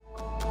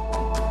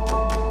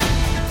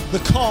The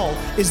call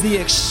is the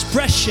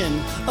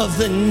expression of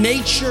the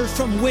nature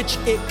from which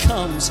it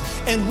comes.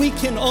 And we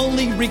can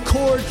only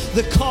record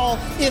the call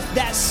if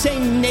that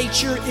same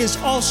nature is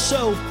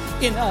also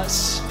in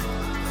us.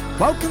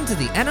 Welcome to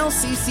the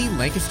NLCC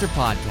Lancaster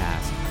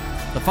podcast.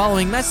 The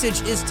following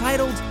message is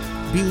titled,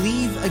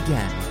 Believe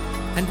Again,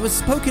 and was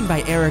spoken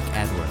by Eric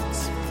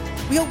Edwards.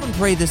 We hope and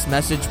pray this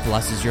message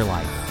blesses your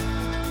life.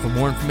 For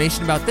more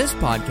information about this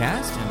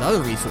podcast and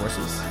other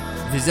resources,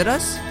 visit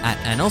us at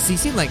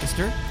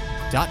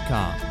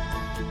nlcclancaster.com.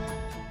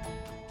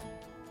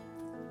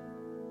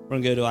 We're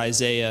going to go to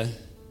Isaiah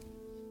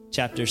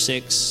chapter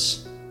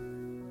 6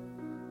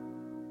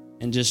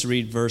 and just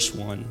read verse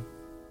 1. It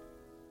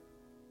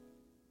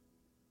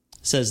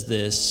says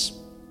this,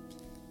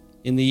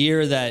 in the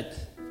year that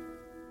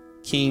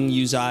King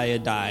Uzziah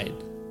died,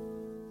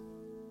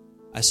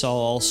 I saw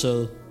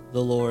also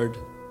the Lord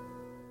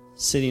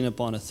sitting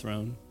upon a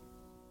throne,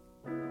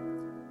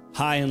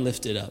 high and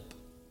lifted up,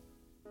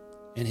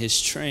 and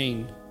his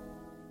train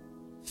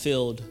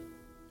filled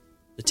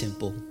the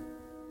temple.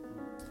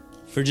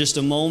 For just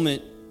a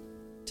moment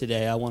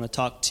today, I want to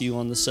talk to you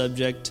on the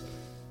subject,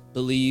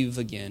 believe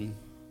again.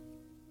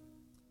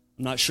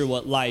 I'm not sure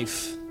what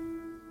life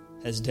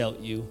has dealt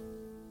you.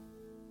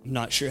 I'm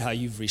not sure how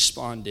you've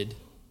responded,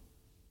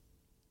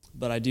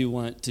 but I do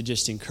want to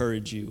just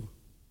encourage you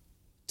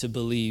to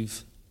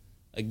believe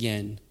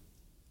again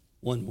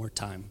one more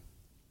time.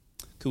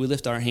 Could we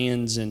lift our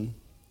hands and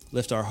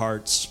lift our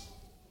hearts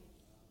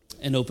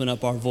and open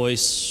up our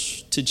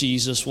voice to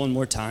Jesus one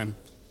more time?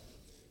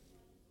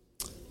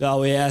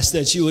 God, we ask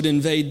that you would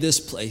invade this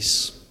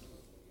place,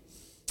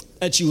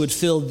 that you would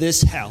fill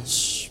this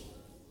house.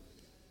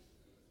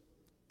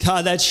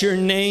 God, that your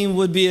name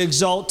would be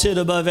exalted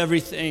above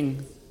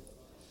everything,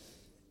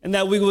 and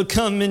that we would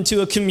come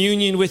into a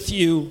communion with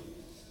you,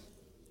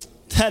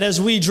 that as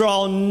we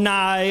draw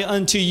nigh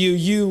unto you,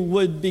 you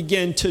would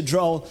begin to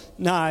draw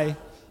nigh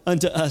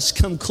unto us.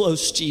 Come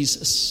close,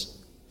 Jesus,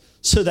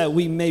 so that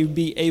we may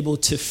be able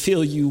to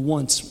feel you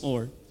once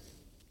more.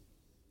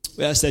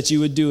 We ask that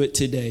you would do it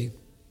today.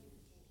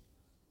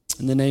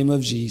 In the name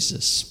of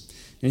Jesus.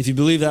 And if you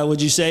believe that,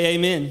 would you say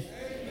amen?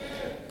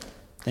 Amen.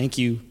 Thank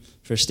you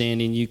for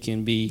standing. You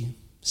can be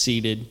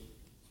seated.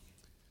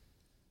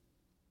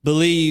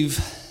 Believe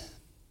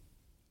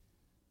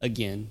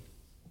again.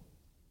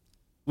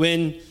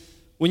 When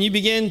you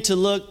begin to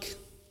look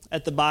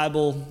at the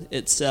Bible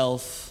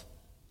itself,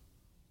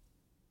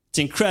 it's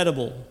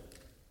incredible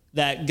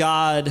that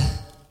God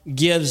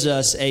gives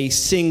us a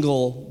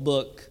single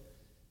book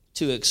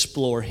to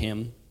explore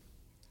him.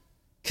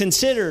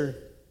 Consider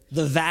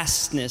the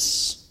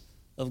vastness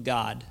of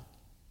God.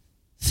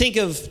 Think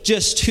of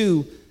just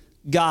who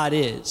God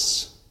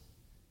is.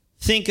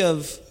 Think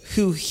of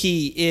who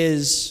he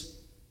is,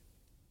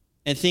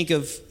 and think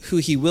of who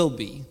he will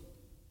be.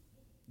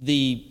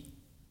 The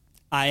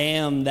I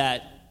am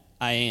that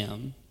I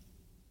am.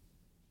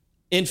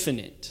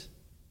 Infinite,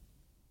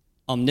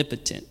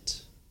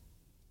 omnipotent,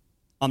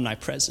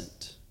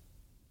 omnipresent,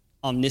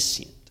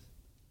 omniscient.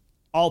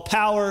 All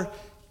power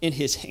in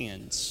his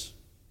hands.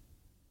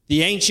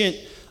 The Ancient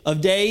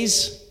of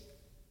Days,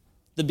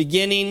 the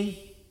beginning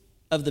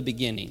of the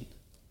beginning.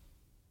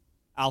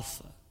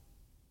 Alpha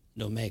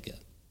and Omega.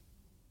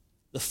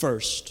 The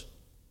first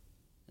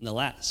and the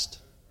last.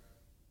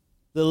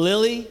 The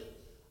lily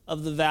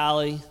of the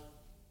valley,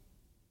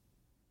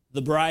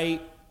 the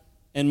bright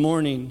and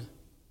morning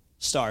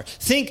star.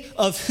 Think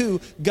of who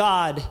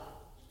God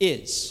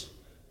is.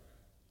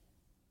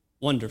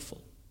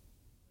 Wonderful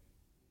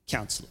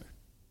Counselor,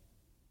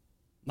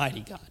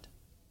 mighty God,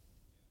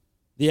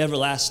 the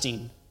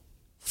everlasting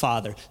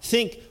Father.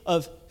 Think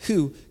of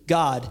who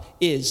God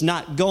is,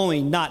 not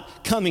going,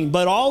 not coming,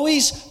 but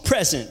always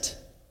present.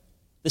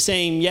 The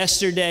same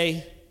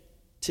yesterday,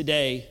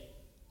 today,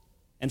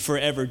 and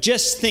forever.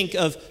 Just think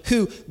of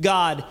who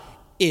God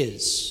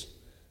is.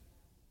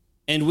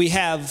 And we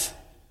have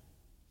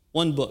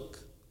one book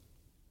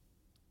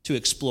to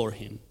explore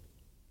him.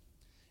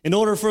 In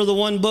order for the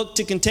one book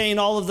to contain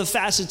all of the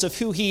facets of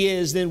who he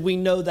is, then we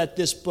know that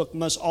this book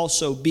must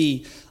also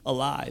be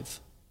alive.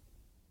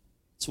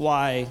 That's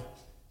why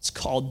it's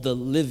called the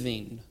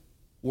living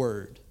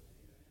Word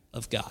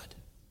of God.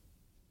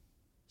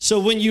 So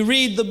when you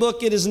read the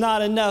book, it is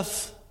not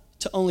enough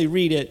to only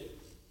read it,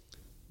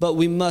 but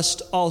we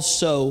must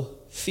also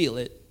feel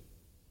it.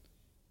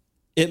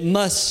 It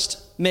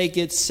must make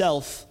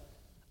itself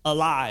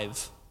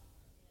alive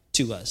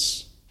to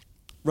us.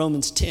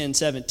 Romans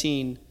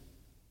 10:17.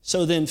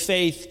 So then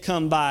faith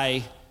come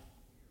by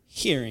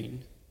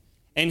hearing,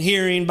 and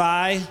hearing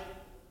by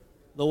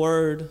the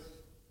word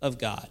of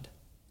God.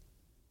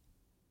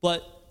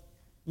 But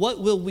what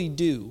will we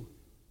do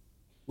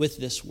with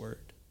this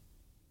word?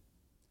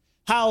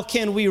 How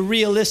can we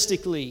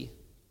realistically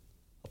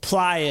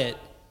apply it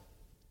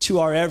to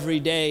our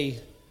everyday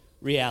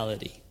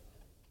reality?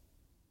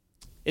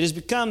 It has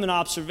become an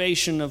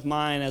observation of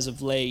mine as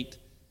of late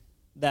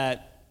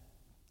that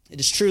it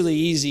is truly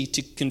easy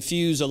to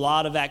confuse a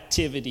lot of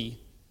activity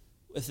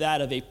with that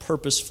of a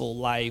purposeful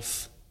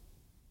life.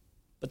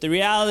 But the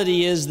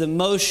reality is that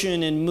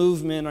motion and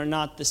movement are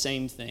not the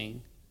same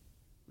thing,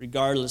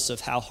 regardless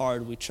of how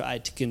hard we try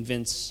to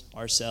convince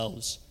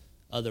ourselves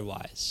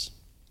otherwise.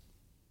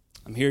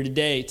 I'm here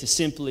today to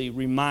simply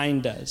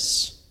remind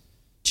us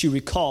to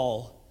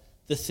recall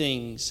the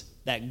things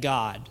that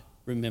God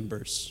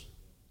remembers.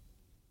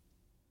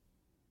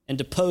 And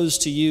to pose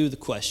to you the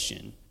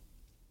question,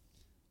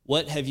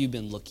 what have you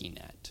been looking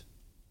at?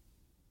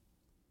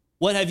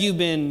 What have you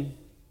been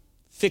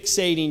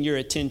fixating your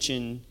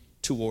attention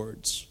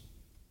towards?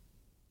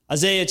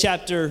 Isaiah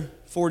chapter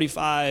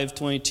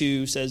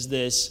 45:22 says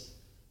this,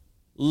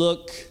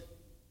 "Look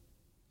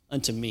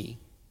unto me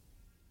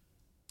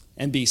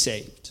and be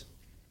saved,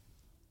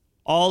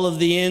 all of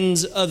the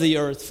ends of the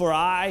earth, for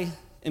I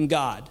am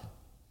God,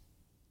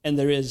 and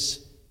there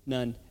is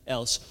none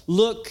else."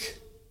 Look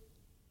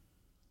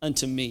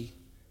unto me.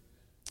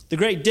 The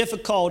great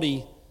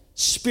difficulty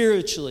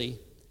spiritually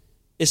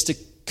is to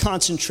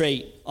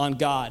concentrate on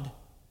God.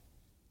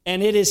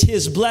 And it is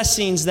his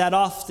blessings that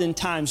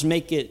oftentimes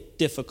make it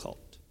difficult.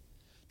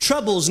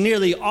 Troubles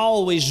nearly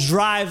always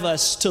drive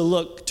us to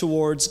look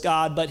towards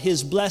God, but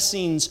his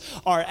blessings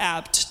are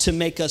apt to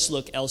make us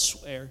look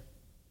elsewhere.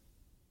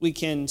 We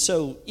can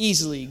so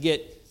easily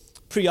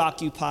get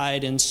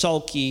preoccupied and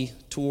sulky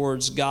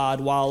towards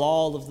God, while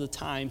all of the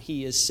time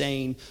he is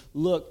saying,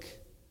 "Look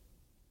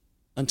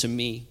unto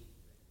me."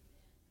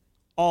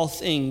 All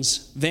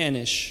things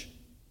vanish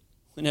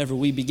whenever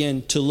we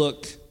begin to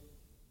look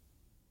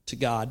to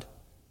God.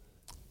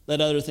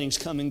 Let other things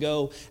come and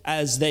go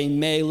as they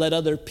may. Let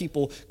other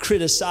people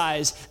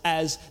criticize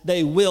as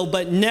they will,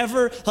 but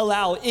never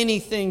allow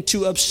anything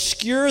to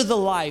obscure the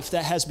life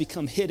that has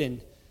become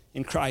hidden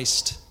in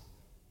Christ.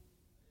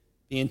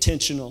 Be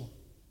intentional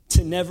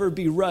to never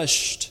be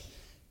rushed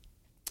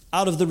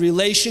out of the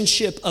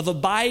relationship of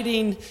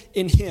abiding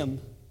in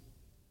him,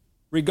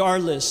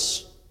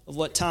 regardless of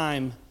what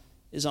time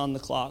is on the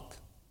clock.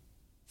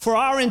 For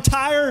our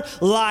entire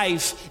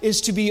life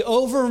is to be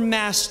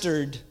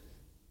overmastered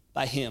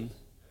by him.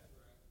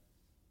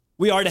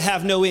 We are to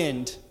have no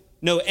end,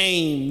 no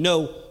aim,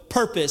 no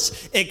purpose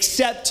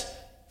except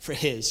for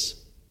his.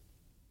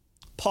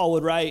 Paul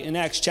would write in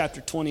Acts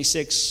chapter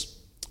 26,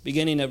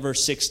 beginning at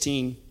verse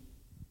 16,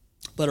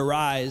 "But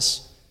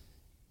arise,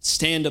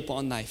 stand up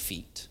on thy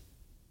feet.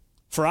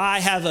 For I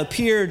have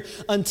appeared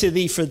unto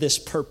thee for this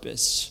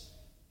purpose,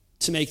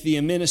 to make thee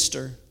a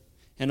minister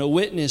and a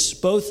witness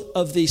both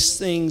of these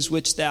things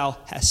which thou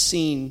hast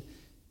seen,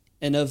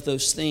 and of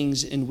those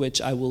things in which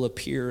I will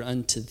appear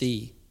unto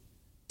thee,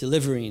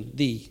 delivering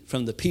thee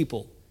from the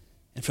people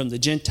and from the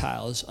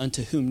Gentiles,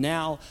 unto whom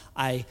now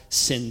I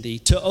send thee,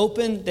 to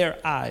open their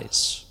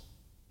eyes,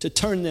 to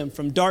turn them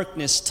from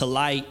darkness to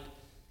light,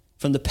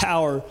 from the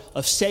power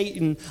of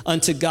Satan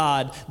unto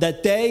God,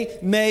 that they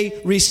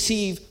may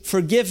receive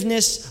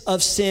forgiveness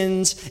of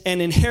sins and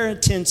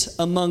inheritance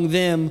among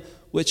them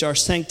which are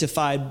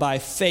sanctified by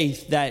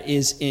faith that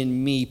is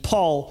in me."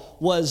 Paul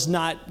was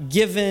not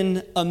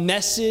given a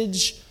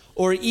message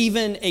or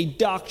even a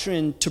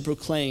doctrine to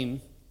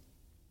proclaim.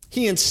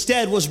 He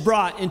instead was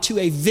brought into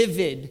a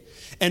vivid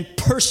and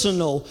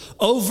personal,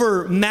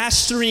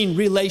 overmastering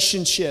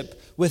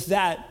relationship with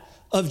that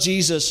of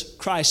Jesus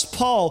Christ.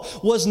 Paul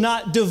was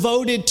not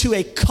devoted to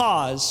a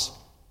cause.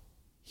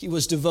 He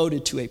was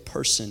devoted to a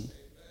person.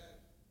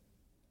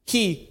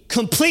 He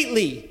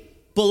completely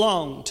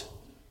belonged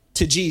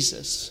to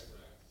Jesus.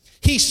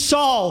 He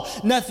saw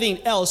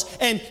nothing else,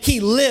 and he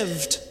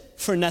lived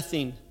for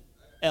nothing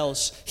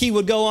else. He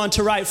would go on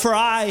to write, "For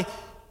I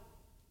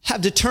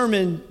have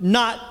determined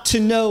not to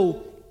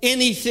know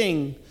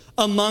anything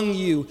among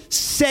you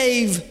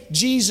save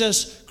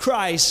Jesus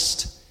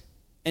Christ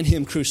and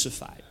him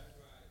crucified."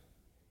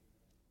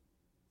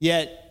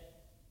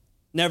 Yet,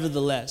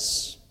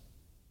 nevertheless,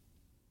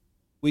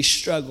 we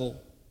struggle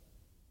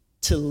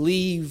to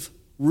leave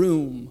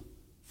room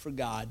for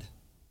God.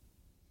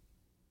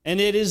 And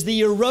it is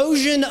the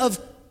erosion of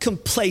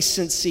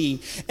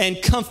complacency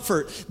and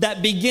comfort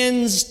that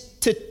begins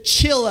to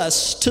chill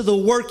us to the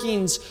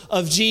workings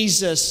of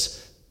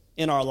Jesus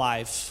in our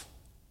life.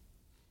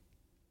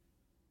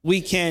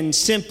 We can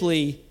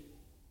simply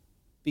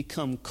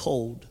become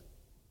cold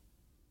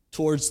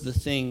towards the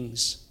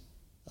things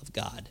of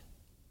God.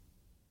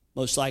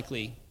 Most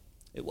likely,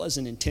 it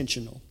wasn't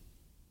intentional.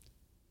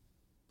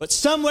 But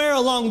somewhere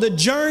along the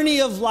journey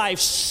of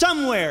life,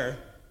 somewhere,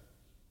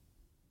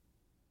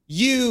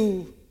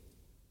 you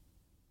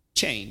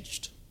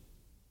changed.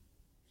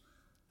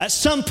 At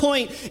some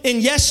point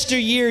in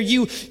yesteryear,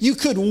 you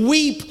could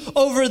weep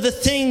over the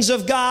things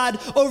of God,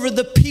 over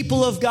the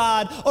people of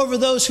God, over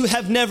those who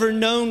have never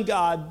known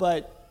God,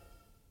 but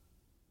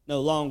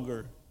no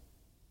longer.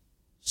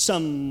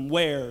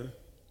 Somewhere,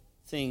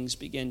 things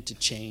begin to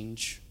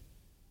change.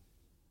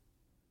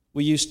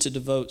 We used to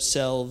devote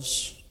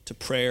selves to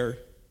prayer,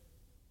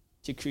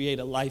 to create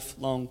a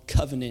lifelong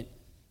covenant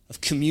of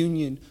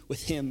communion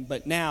with him,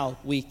 but now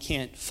we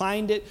can't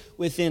find it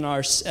within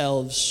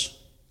ourselves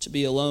to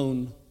be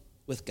alone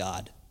with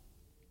God.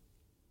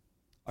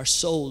 Our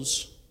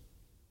souls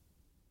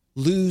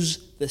lose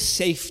the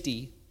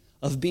safety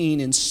of being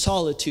in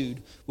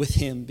solitude with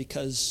him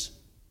because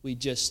we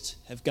just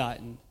have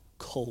gotten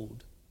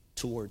cold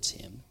towards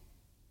him.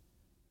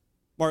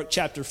 Mark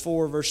chapter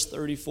 4, verse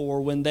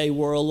 34, when they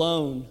were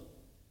alone,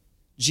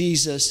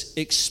 Jesus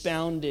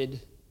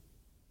expounded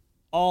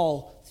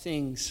all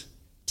things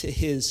to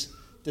his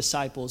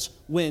disciples.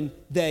 When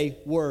they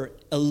were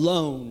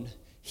alone,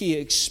 he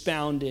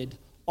expounded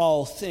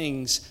all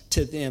things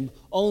to them.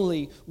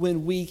 Only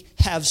when we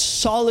have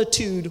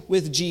solitude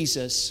with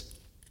Jesus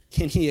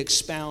can he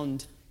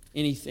expound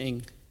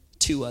anything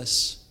to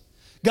us.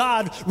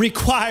 God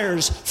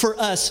requires for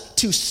us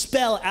to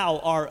spell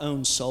out our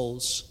own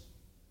souls.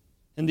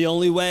 And the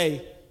only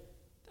way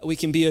that we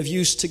can be of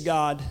use to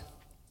God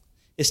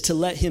is to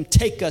let him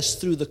take us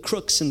through the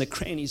crooks and the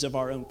crannies of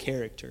our own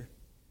character.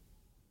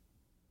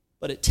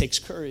 But it takes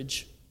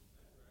courage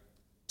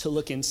to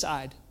look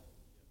inside,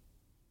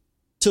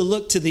 to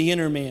look to the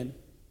inner man.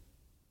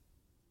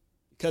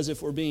 Because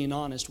if we're being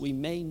honest, we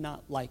may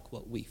not like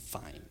what we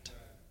find.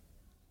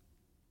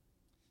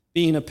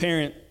 Being a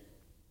parent,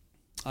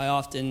 I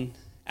often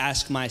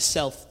ask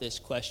myself this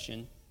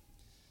question: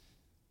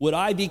 would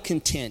I be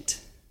content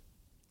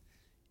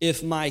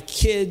if my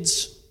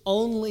kids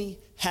only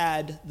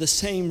had the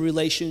same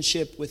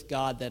relationship with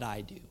God that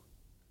I do?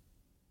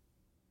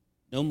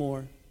 No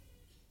more.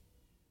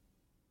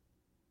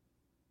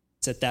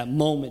 It's at that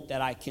moment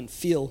that I can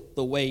feel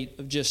the weight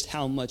of just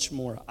how much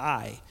more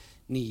I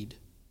need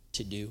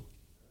to do.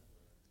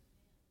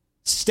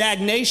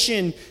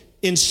 Stagnation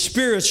in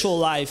spiritual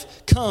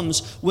life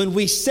comes when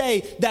we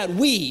say that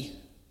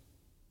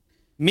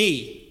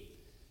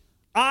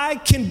I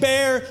can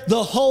bear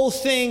the whole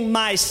thing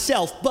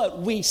myself, but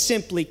we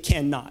simply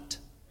cannot.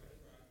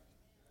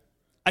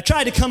 I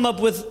tried to come up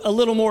with a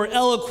little more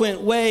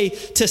eloquent way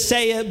to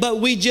say it, but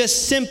we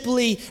just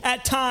simply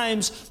at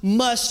times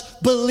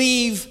must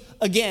believe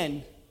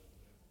again.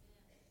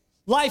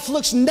 Life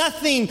looks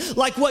nothing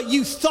like what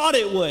you thought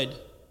it would.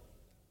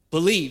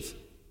 Believe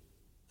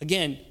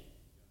again.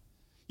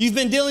 You've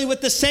been dealing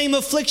with the same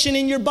affliction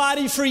in your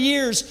body for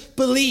years.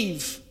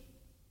 Believe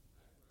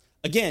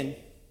again.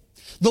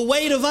 The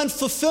weight of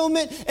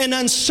unfulfillment and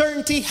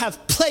uncertainty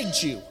have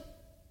plagued you.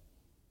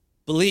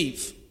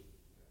 Believe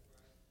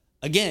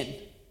again.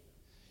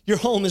 Your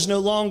home is no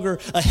longer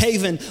a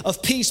haven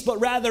of peace, but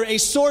rather a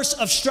source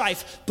of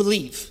strife.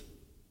 Believe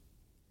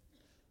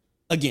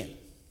again.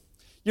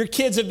 Your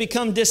kids have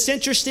become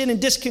disinterested and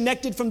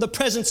disconnected from the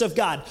presence of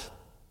God.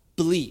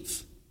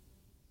 Believe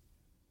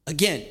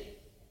again.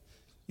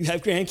 You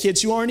have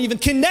grandkids who aren't even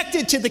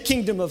connected to the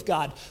kingdom of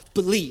God.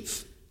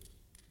 Believe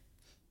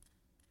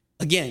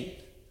again.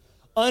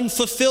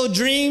 Unfulfilled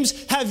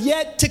dreams have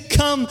yet to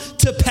come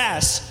to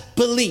pass.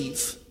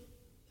 Believe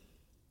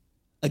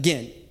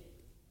again.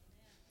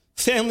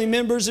 Family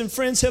members and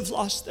friends have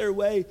lost their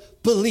way.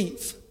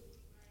 Believe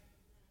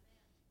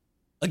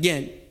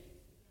again.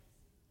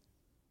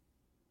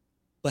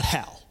 But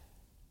how?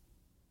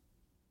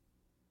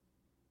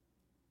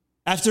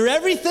 After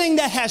everything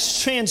that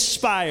has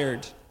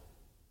transpired,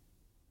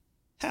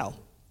 how?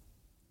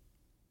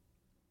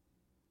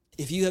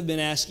 If you have been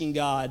asking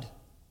God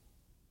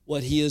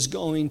what he is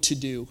going to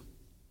do,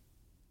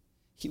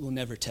 he will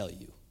never tell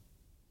you.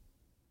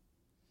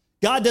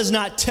 God does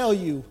not tell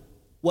you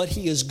what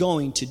he is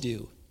going to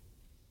do.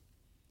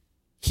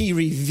 He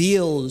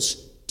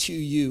reveals to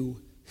you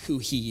who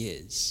he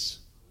is.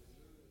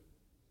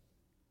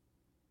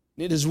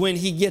 It is when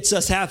he gets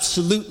us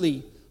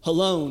absolutely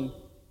alone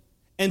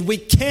and we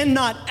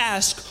cannot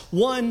ask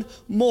one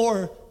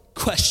more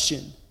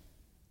question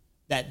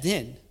that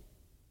then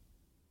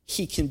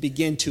he can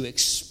begin to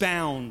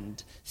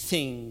expound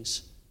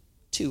things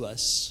to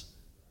us.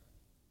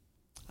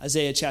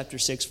 Isaiah chapter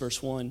 6,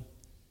 verse 1.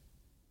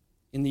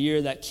 In the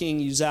year that King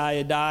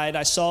Uzziah died,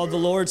 I saw the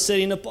Lord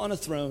sitting upon a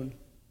throne,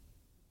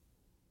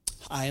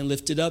 high and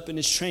lifted up, and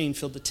his train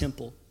filled the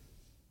temple.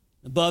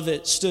 Above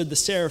it stood the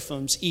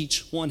seraphims.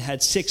 Each one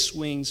had 6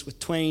 wings.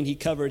 With twain he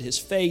covered his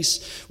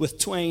face, with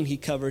twain he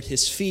covered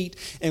his feet,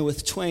 and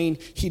with twain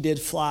he did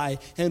fly.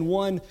 And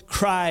one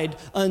cried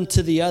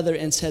unto the other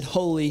and said,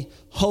 Holy,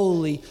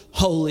 holy,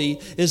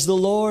 holy is the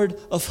Lord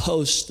of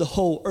hosts. The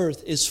whole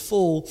earth is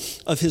full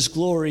of his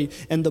glory.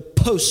 And the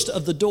post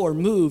of the door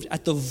moved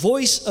at the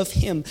voice of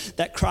him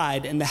that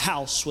cried, and the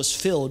house was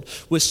filled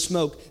with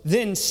smoke.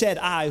 Then said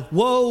I,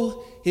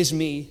 Woe is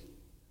me,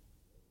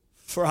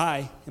 for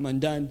I am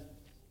undone,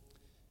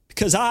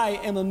 because I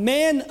am a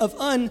man of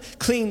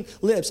unclean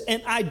lips,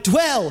 and I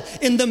dwell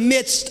in the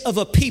midst of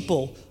a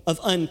people of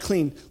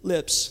unclean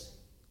lips.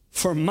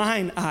 For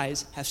mine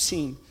eyes have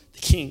seen the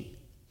King,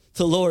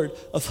 the Lord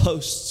of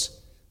hosts.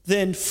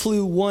 Then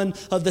flew one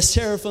of the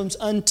seraphims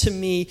unto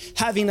me,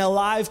 having a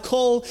live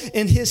coal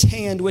in his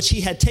hand, which he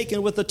had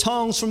taken with the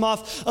tongs from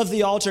off of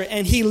the altar.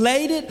 And he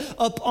laid it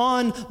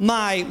upon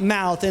my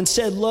mouth and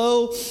said,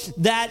 Lo,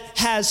 that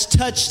has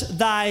touched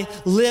thy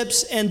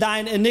lips, and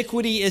thine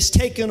iniquity is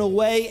taken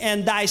away,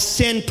 and thy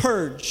sin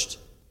purged.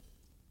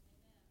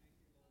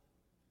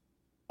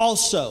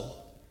 Also,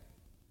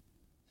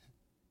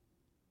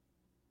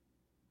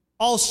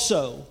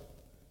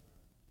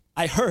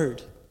 I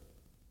heard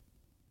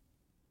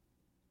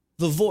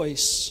the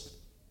voice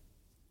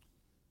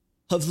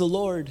of the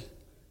Lord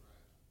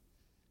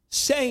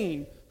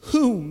saying,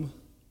 whom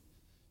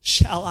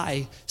shall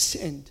I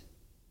send?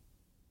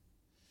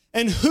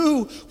 And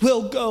who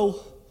will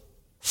go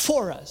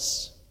for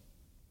us?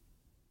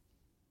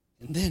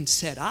 And then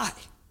said I,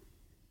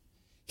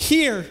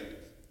 here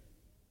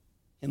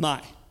am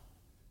I.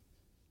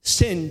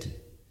 Send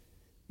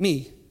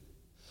me.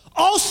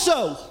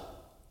 Also,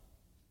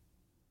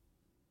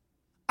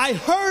 I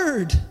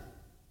heard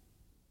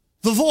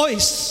the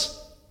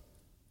voice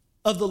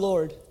of the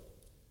Lord.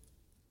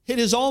 It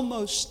is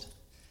almost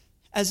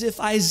as if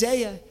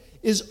Isaiah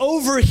is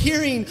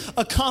overhearing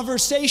a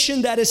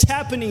conversation that is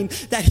happening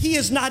that he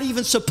is not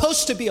even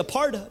supposed to be a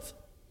part of.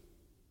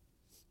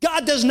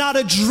 God does not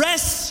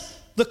address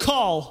the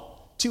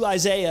call to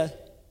Isaiah.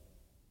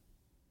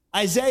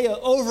 Isaiah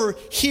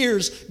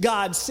overhears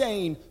God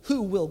saying,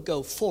 who will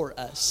go for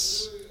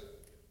us?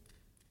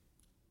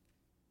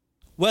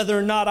 Whether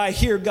or not I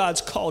hear God's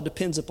call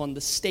depends upon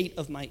the state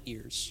of my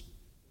ears.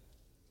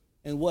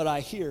 And what I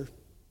hear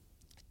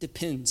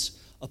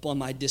depends upon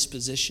my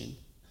disposition.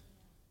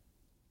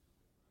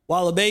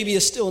 While a baby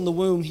is still in the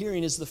womb,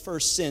 hearing is the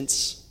first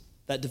sense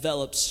that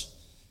develops.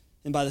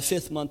 And by the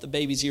 5th month, the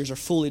baby's ears are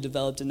fully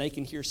developed, and they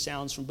can hear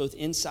sounds from both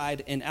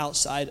inside and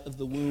outside of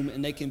the womb,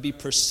 and they can be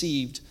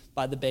perceived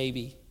by the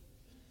baby.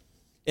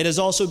 It has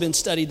also been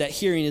studied that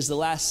hearing is the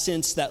last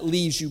sense that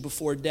leaves you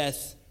before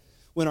death.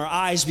 When our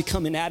eyes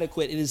become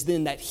inadequate, it is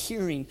then that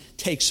hearing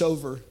takes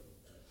over.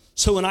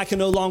 So when I can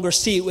no longer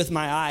see it with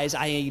my eyes,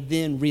 I am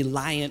then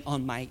reliant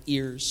on my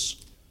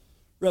ears.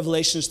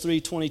 Revelations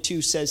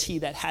 3:22 says, he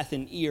that hath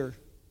an ear,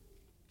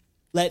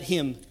 let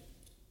him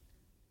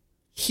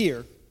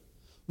hear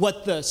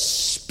what the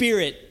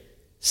Spirit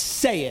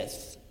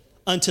saith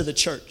unto the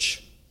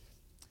church.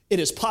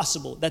 It is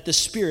possible that the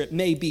Spirit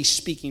may be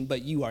speaking,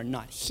 but you are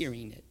not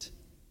hearing it.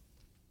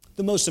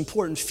 The most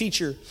important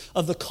feature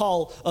of the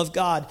call of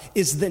God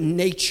is the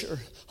nature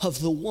of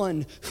the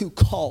one who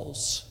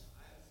calls.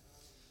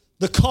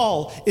 The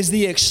call is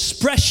the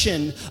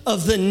expression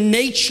of the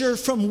nature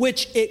from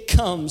which it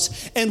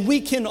comes. And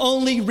we can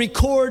only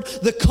record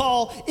the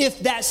call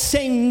if that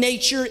same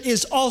nature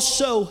is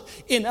also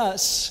in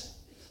us.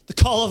 The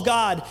call of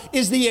God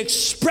is the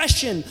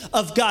expression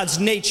of God's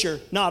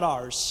nature, not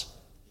ours.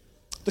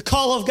 The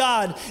call of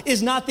God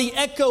is not the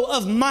echo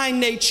of my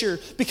nature,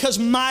 because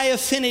my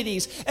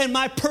affinities and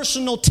my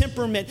personal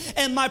temperament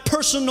and my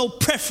personal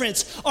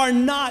preference are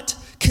not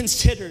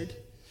considered.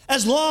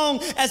 As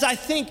long as I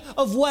think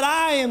of what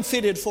I am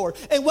fitted for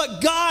and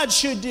what God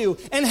should do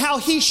and how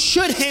he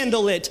should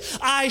handle it,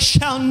 I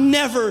shall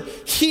never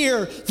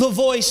hear the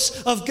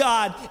voice of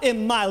God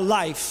in my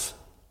life.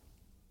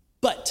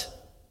 But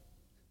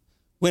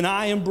when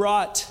I am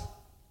brought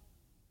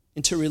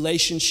into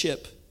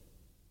relationship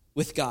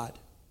with God,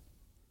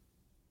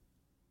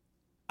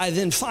 I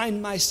then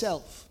find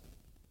myself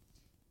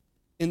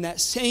in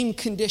that same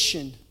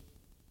condition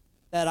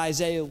that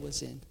Isaiah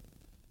was in.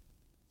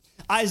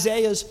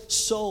 Isaiah's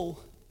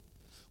soul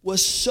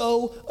was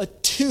so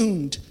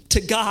attuned to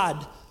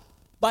God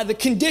by the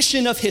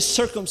condition of his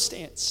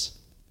circumstance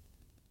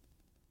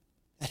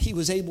that he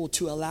was able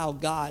to allow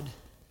God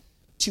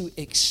to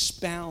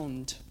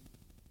expound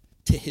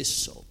to his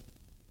soul.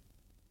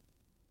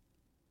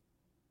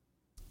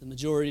 The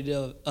majority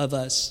of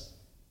us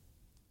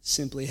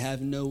simply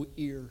have no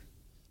ear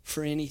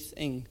for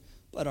anything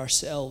but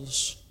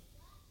ourselves,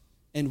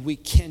 and we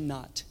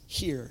cannot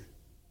hear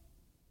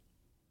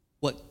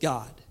what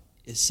God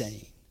is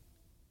saying.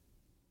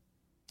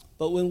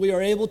 But when we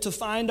are able to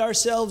find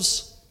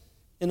ourselves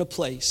in a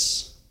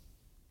place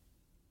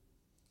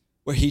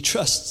where he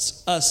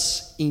trusts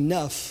us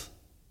enough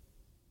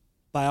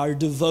by our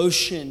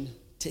devotion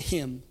to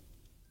him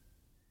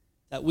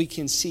that we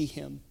can see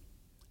him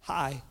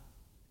high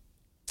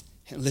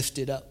and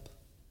lifted up,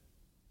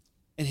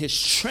 and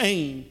his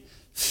train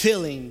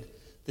filling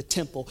the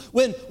temple.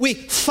 When we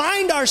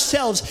find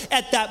ourselves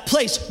at that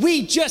place,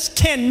 we just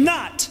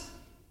cannot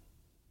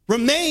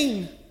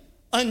remain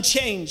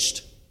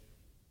unchanged.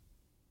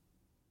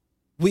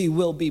 We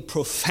will be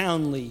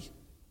profoundly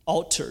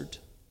altered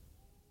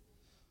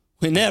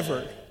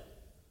whenever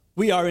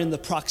we are in the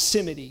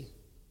proximity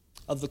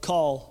of the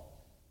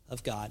call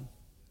of God.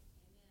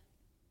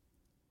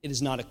 It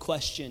is not a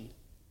question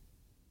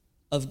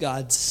of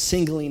God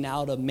singling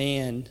out a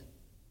man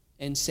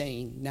and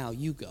saying, now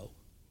you go.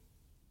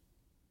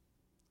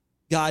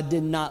 God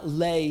did not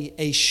lay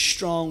a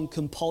strong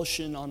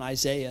compulsion on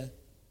Isaiah.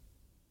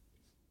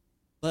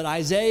 But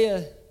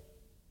Isaiah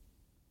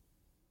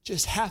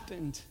just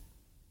happened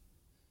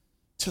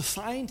to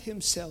find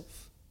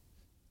himself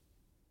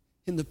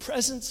in the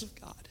presence of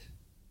God.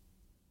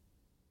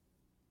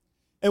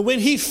 And when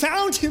he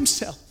found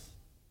himself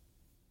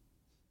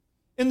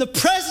in the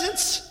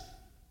presence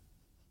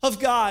of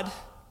God,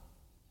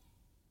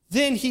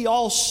 then he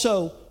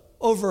also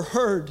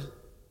overheard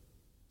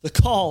the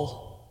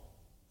call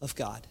of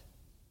God.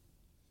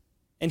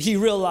 And he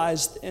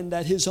realized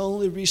that his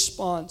only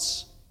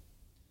response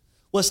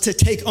was to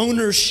take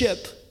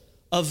ownership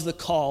of the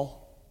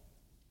call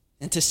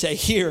and to say,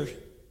 here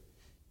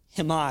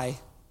am I.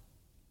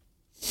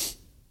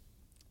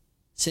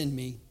 Send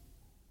me.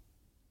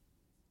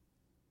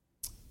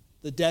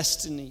 The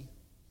destiny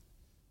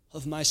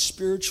of my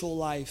spiritual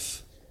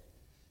life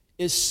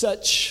is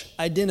such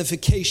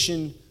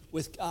identification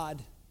with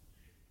God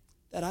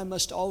that I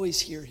must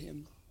always hear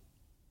him.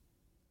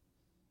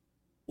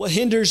 What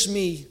hinders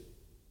me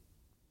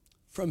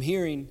from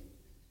hearing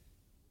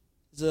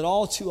is that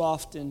all too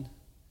often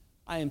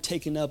I am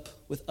taken up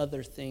with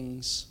other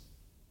things.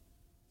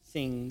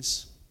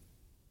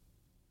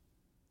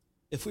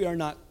 If we are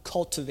not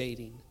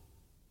cultivating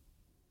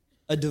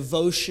a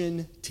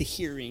devotion to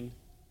hearing,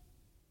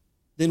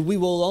 then we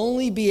will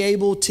only be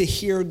able to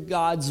hear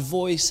God's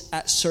voice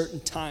at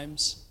certain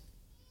times.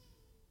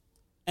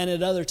 And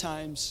at other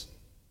times,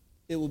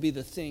 it will be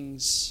the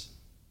things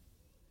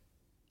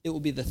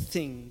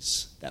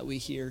that we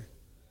hear.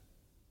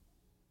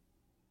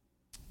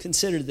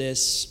 Consider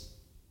this,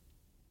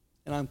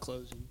 and I'm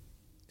closing.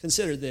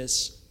 Consider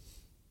this.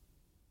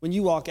 When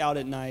you walk out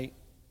at night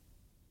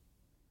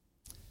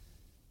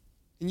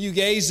and you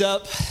gaze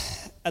up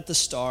at the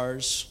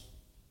stars,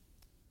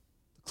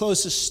 the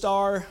closest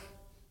star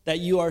that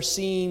you are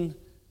seeing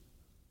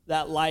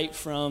that light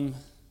from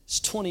is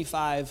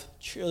 25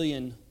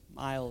 trillion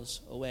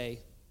miles away.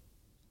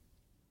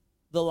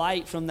 The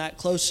light from that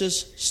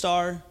closest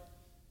star,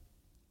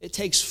 it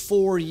takes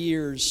 4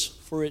 years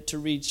for it to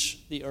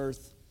reach the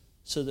earth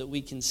so that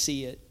we can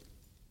see it.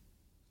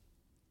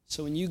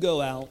 So when you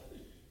go out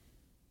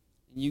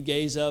and you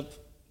gaze up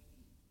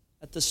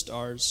at the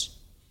stars,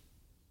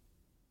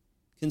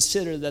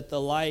 consider that the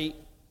light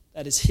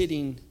that is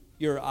hitting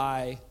your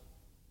eye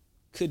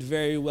could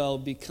very well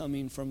be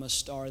coming from a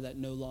star that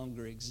no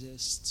longer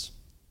exists.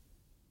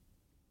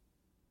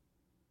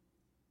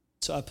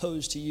 So I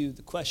pose to you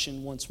the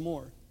question once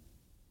more.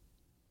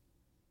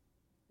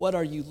 What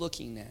are you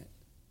looking at?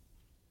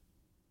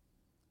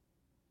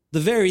 The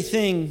very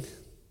thing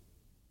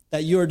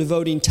that you're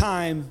devoting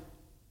time,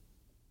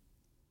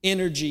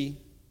 energy,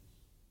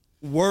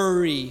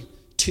 worry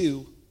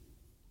to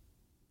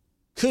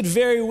could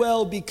very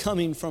well be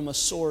coming from a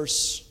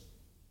source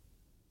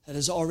that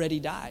has already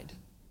died.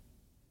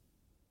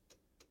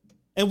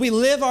 And we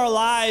live our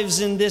lives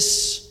in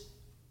this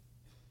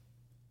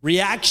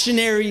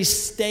reactionary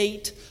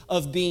state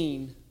of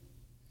being,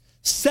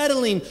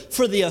 settling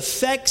for the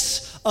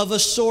effects of a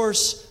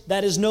source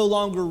that is no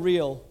longer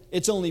real.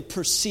 It's only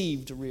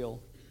perceived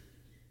real.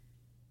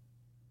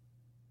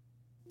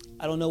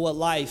 I don't know what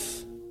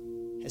life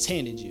has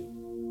handed you,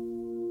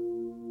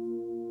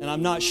 and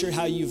I'm not sure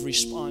how you've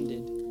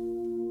responded.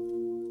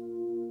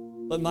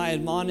 But my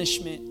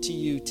admonishment to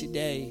you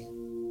today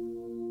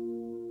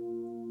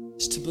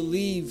is to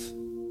believe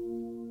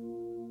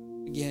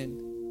again.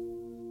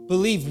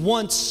 Believe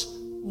once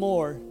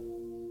more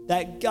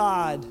that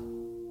God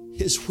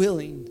is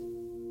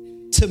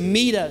willing to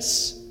meet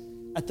us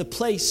at the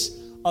place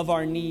of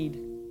our need.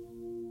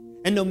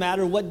 And no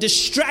matter what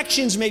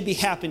distractions may be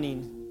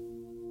happening,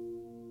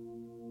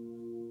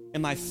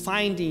 am I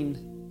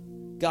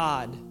finding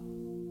God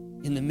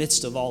in the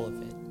midst of all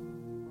of it?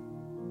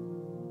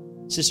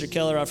 Sister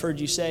Keller, I've heard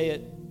you say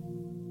it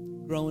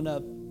growing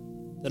up,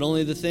 that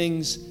only the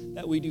things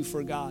that we do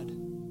for God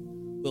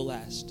will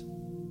last.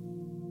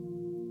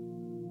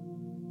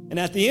 And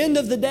at the end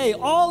of the day,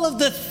 all of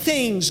the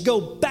things go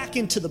back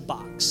into the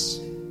box.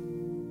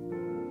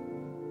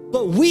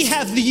 But we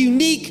have the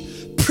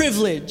unique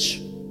privilege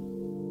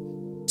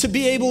to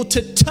be able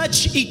to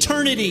touch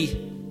eternity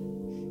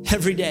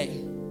every day.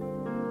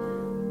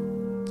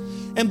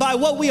 And by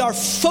what we are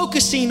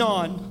focusing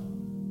on,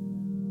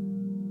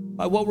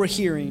 by what we're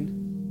hearing,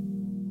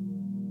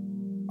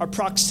 our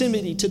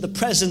proximity to the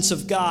presence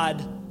of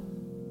God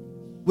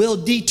will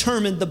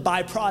determine the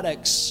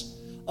byproducts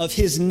of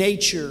his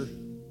nature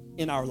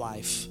in our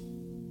life.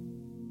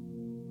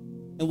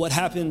 And what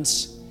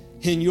happens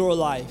in your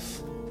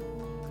life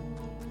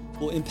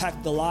will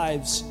impact the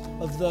lives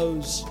of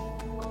those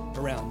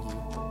around you.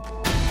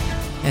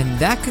 And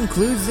that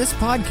concludes this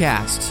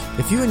podcast.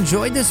 If you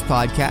enjoyed this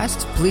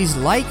podcast, please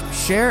like,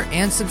 share,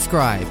 and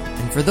subscribe.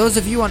 And for those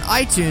of you on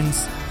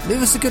iTunes,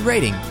 leave us a good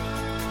rating.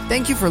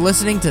 Thank you for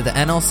listening to the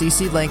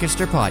NLCC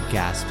Lancaster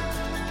podcast.